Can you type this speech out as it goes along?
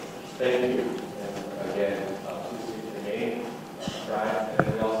Thank you. And again, please state your name, tribe,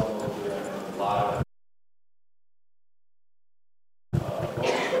 and we also know that we have a lot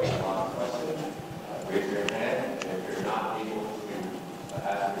of questions. Raise your hand, and if you're not able to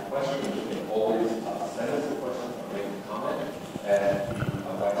ask your question, you can always send us a question or make a comment at the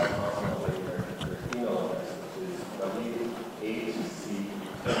Vice Council later. Their email address, which is wahcnaa@dia.gov.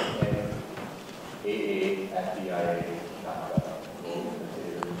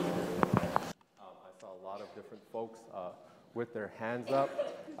 I saw a lot of different folks with their hands up,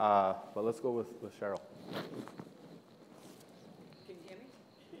 but let's go with Cheryl. Can you hear me?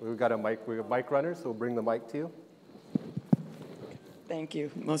 We've got mic runners, so we'll bring the mic to you. Thank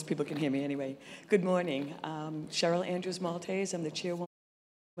you. Most people can hear me anyway. Good morning. Cheryl Andrews Maltese. I'm the chairwoman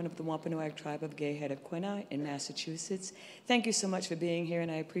of the Wampanoag Tribe of Gay-Hedequena in Massachusetts. Thank you so much for being here,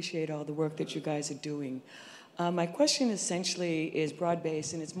 and I appreciate all the work that you guys are doing. My question essentially is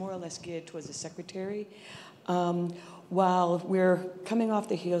broad-based, and it's more or less geared towards the Secretary. While we're coming off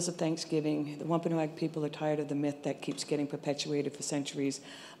the heels of Thanksgiving, the Wampanoag people are tired of the myth that keeps getting perpetuated for centuries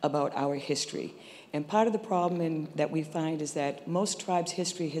about our history. And part of the problem that we find is that most tribes'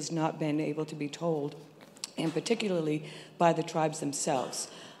 history has not been able to be told, and particularly by the tribes themselves.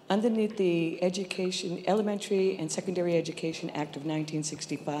 Underneath the Elementary and Secondary Education Act of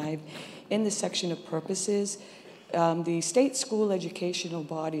 1965, in the section of purposes, the state school educational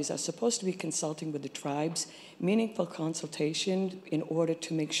bodies are supposed to be consulting with the tribes, meaningful consultation in order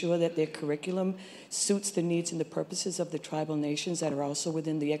to make sure that their curriculum suits the needs and the purposes of the tribal nations that are also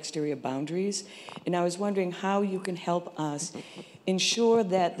within the exterior boundaries. And I was wondering how you can help us ensure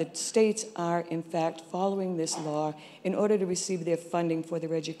that the states are, in fact, following this law in order to receive their funding for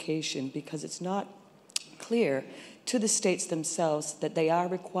their education, because it's not clear to the states themselves that they are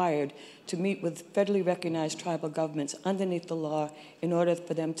required to meet with federally recognized tribal governments underneath the law in order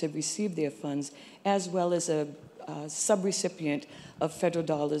for them to receive their funds, as well as a subrecipient of federal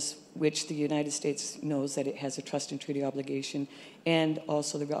dollars, which the United States knows that it has a trust and treaty obligation, and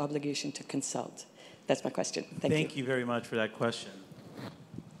also the obligation to consult. That's my question. Thank you very much for that question.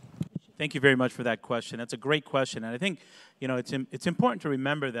 Thank you very much for that question. That's a great question, and I think it's important to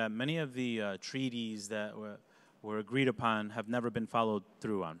remember that many of the treaties that were agreed upon have never been followed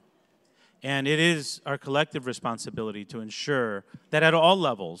through on. And it is our collective responsibility to ensure that at all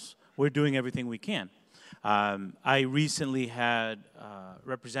levels we're doing everything we can. I recently had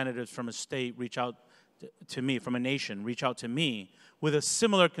representatives from a state reach out to me, from a nation, reach out to me with a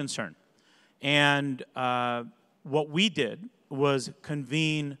similar concern. And what we did was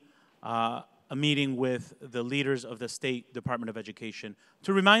convene a meeting with the leaders of the State Department of Education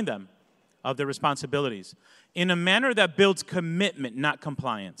to remind them of their responsibilities in a manner that builds commitment, not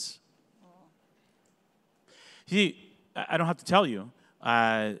compliance. See, I don't have to tell you,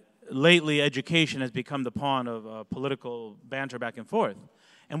 lately education has become the pawn of political banter back and forth.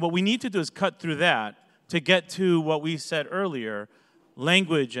 And what we need to do is cut through that to get to what we said earlier.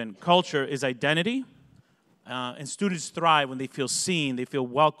 Language and culture is identity, and students thrive when they feel seen, they feel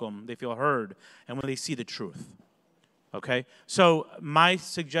welcome, they feel heard, and when they see the truth. Okay? So my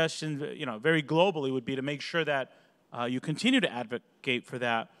suggestion, very globally would be to make sure that you continue to advocate for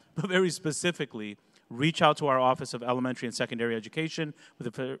that, but very specifically, reach out to our Office of Elementary and Secondary Education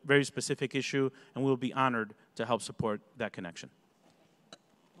with a very specific issue, and we'll be honored to help support that connection.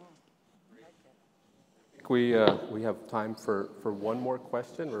 We have time for one more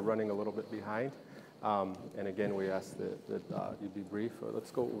question. We're running a little bit behind. And again, we ask that you be brief.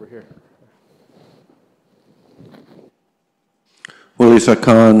 Let's go over here. Willie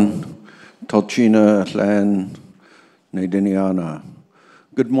Sakan, Talchina, Lan, Nadiniana.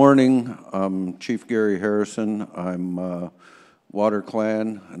 Good morning. I'm Chief Gary Harrison. I'm Water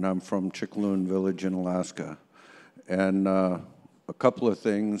Clan, and I'm from Chickaloon Village in Alaska. And a couple of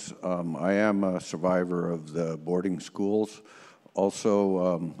things. I am a survivor of the boarding schools.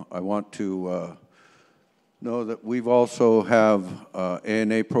 Also, I want to know that we've also have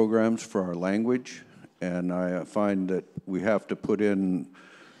ANA programs for our language, and I find that we have to put in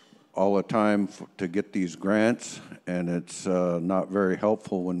all the time to get these grants, and it's not very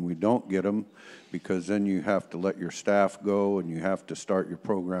helpful when we don't get them, because then you have to let your staff go and you have to start your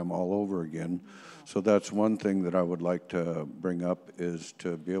program all over again. So that's one thing that I would like to bring up, is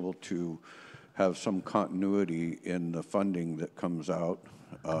to be able to have some continuity in the funding that comes out,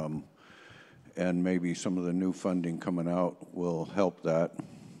 and maybe some of the new funding coming out will help that.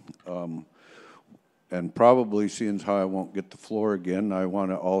 And probably, seeing as how I won't get the floor again, I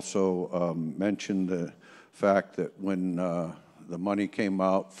want to also mention the fact that when the money came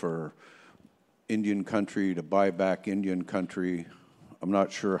out for Indian country, to buy back Indian country, I'm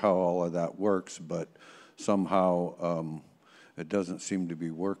not sure how all of that works, but somehow it doesn't seem to be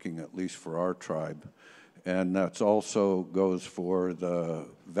working, at least for our tribe. And that's also goes for the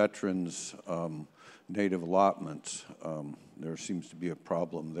veterans' native allotments. There seems to be a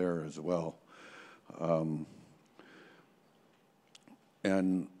problem there as well.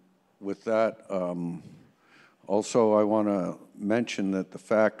 And with that, also I want to mention that the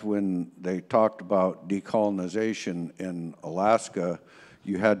fact when they talked about decolonization in Alaska,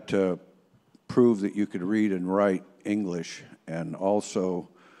 you had to prove that you could read and write English, and also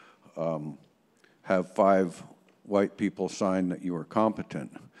have 5 white people sign that you were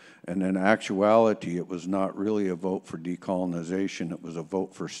competent. And in actuality, it was not really a vote for decolonization, it was a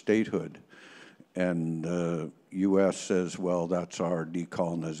vote for statehood. And the U.S. says, well, that's our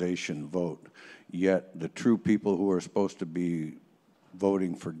decolonization vote. Yet the true people who are supposed to be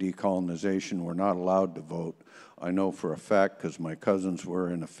voting for decolonization were not allowed to vote. I know for a fact because my cousins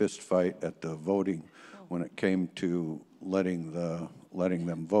were in a fist fight at the voting when it came to letting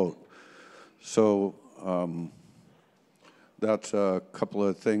them vote. So that's a couple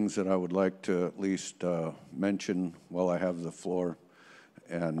of things that I would like to at least mention while I have the floor,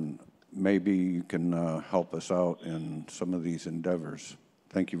 and maybe you can help us out in some of these endeavors.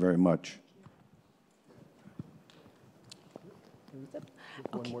 Thank you very much.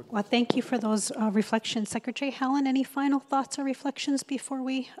 Okay. Well, thank you for those reflections. Secretary Haaland, any final thoughts or reflections before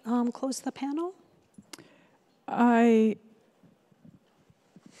we close the panel? I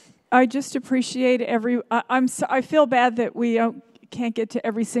just appreciate I feel bad that we can't get to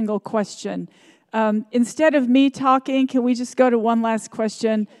every single question. Instead of me talking, can we just go to one last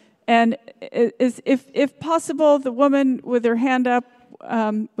question? And if possible, the woman with her hand up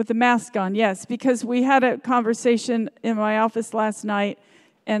with the mask on, yes, because we had a conversation in my office last night,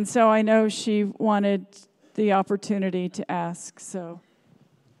 and so I know she wanted the opportunity to ask, so.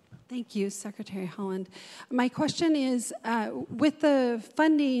 Thank you, Secretary Haaland. My question is, with the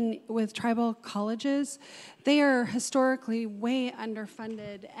funding with tribal colleges, they are historically way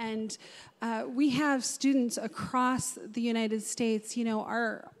underfunded, and we have students across the United States. You know,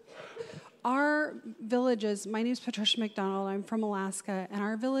 our villages, my name is Patricia McDonald, I'm from Alaska, and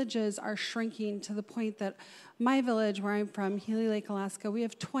our villages are shrinking to the point that my village, where I'm from, Healy Lake, Alaska, we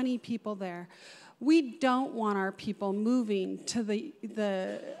have 20 people there. We don't want our people moving to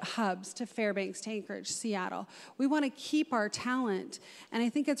the hubs, to Fairbanks, to Anchorage, Seattle. We want to keep our talent, and I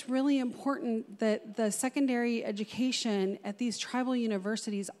think it's really important that the secondary education at these tribal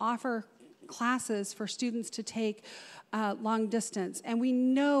universities offer classes for students to take long distance, and we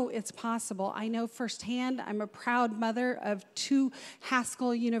know it's possible. I know firsthand. I'm a proud mother of 2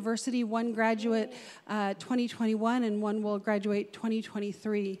 Haskell University, one graduate 2021 and one will graduate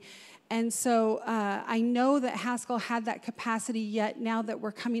 2023. And so I know that Haskell had that capacity, yet now that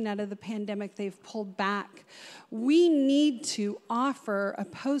we're coming out of the pandemic, they've pulled back. We need to offer a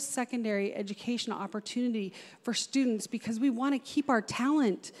post-secondary educational opportunity for students because we want to keep our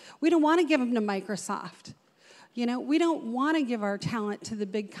talent. We don't want to give them to Microsoft. You know, we don't want to give our talent to the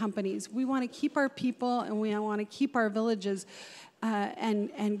big companies. We want to keep our people, and we want to keep our villages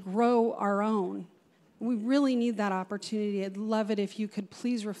and grow our own. We really need that opportunity. I'd love it if you could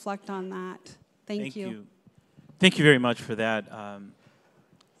please reflect on that. Thank you. Thank you very much for that.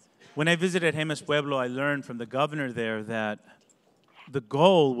 When I visited Jemez Pueblo, I learned from the governor there that the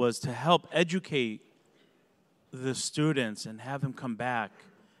goal was to help educate the students and have them come back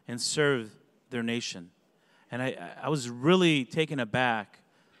and serve their nation. And I was really taken aback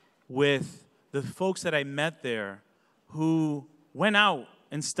with the folks that I met there who went out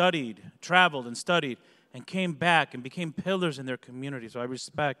and studied, traveled and studied, and came back and became pillars in their community. So I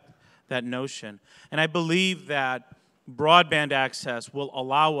respect that notion. And I believe that broadband access will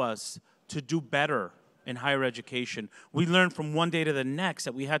allow us to do better in higher education. We learned from one day to the next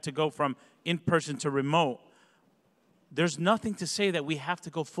that we had to go from in-person to remote. There's nothing to say that we have to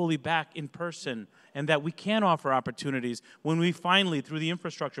go fully back in person and that we can offer opportunities when we finally, through the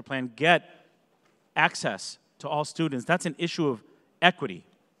infrastructure plan, get access to all students. That's an issue of equity,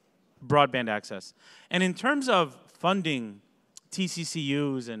 broadband access. And in terms of funding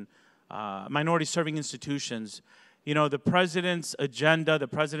TCCUs and minority-serving institutions, you know, the president's agenda, the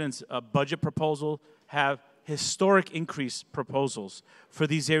president's budget proposal have historic increase proposals for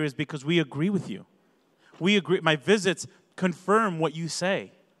these areas because we agree with you. We agree. My visits confirm what you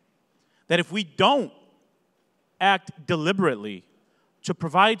say, that if we don't act deliberately to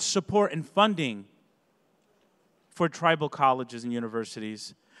provide support and funding for tribal colleges and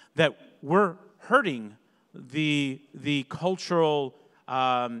universities, that we're hurting the cultural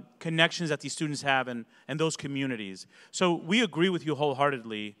connections that these students have and those communities. So we agree with you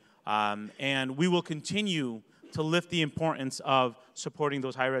wholeheartedly, and we will continue to lift the importance of supporting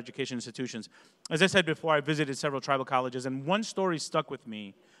those higher education institutions. As I said before, I visited several tribal colleges, and one story stuck with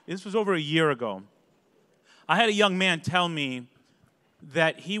me. This was over a year ago. I had a young man tell me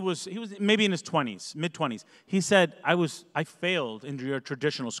that he was maybe in his 20s, mid-20s. He said, I failed in your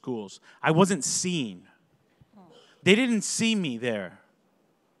traditional schools. I wasn't seen. They didn't see me there.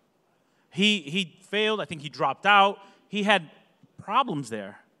 He failed. I think he dropped out. He had problems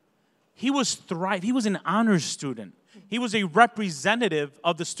there. He was thriving. He was an honors student. He was a representative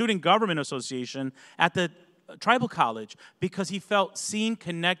of the Student Government Association at the tribal college because he felt seen,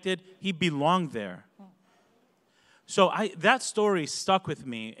 connected, he belonged there. So that story stuck with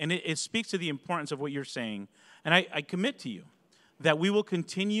me, and it speaks to the importance of what you're saying. And I commit to you that we will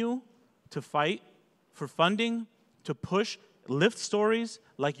continue to fight for funding, to push, lift stories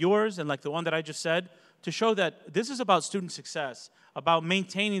like yours and like the one that I just said, to show that this is about student success, about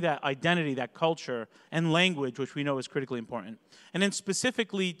maintaining that identity, that culture, and language, which we know is critically important. And then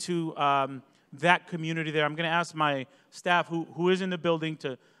specifically to that community there, I'm going to ask my staff who is in the building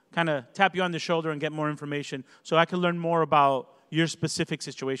to kind of tap you on the shoulder and get more information so I can learn more about your specific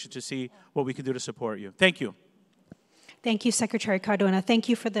situation to see what we can do to support you. Thank you. Thank you, Secretary Cardona. Thank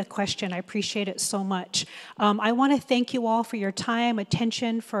you for the question. I appreciate it so much. I want to thank you all for your time,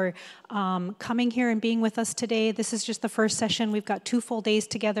 attention, for coming here and being with us today. This is just the first session. We've got 2 full days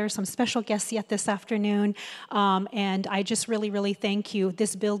together, some special guests yet this afternoon, and I just really, really thank you.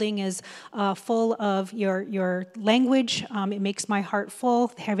 This building is full of your language. It makes my heart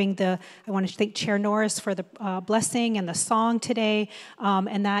full. I want to thank Chair Norris for the blessing and the song today,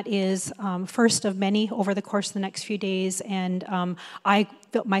 and that is first of many over the course of the next few days. And I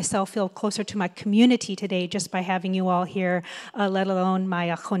myself feel closer to my community today just by having you all here, let alone my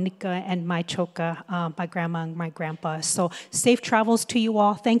Achonika and my Choka, my grandma and my grandpa. So safe travels to you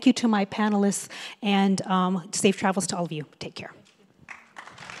all. Thank you to my panelists, and safe travels to all of you. Take care.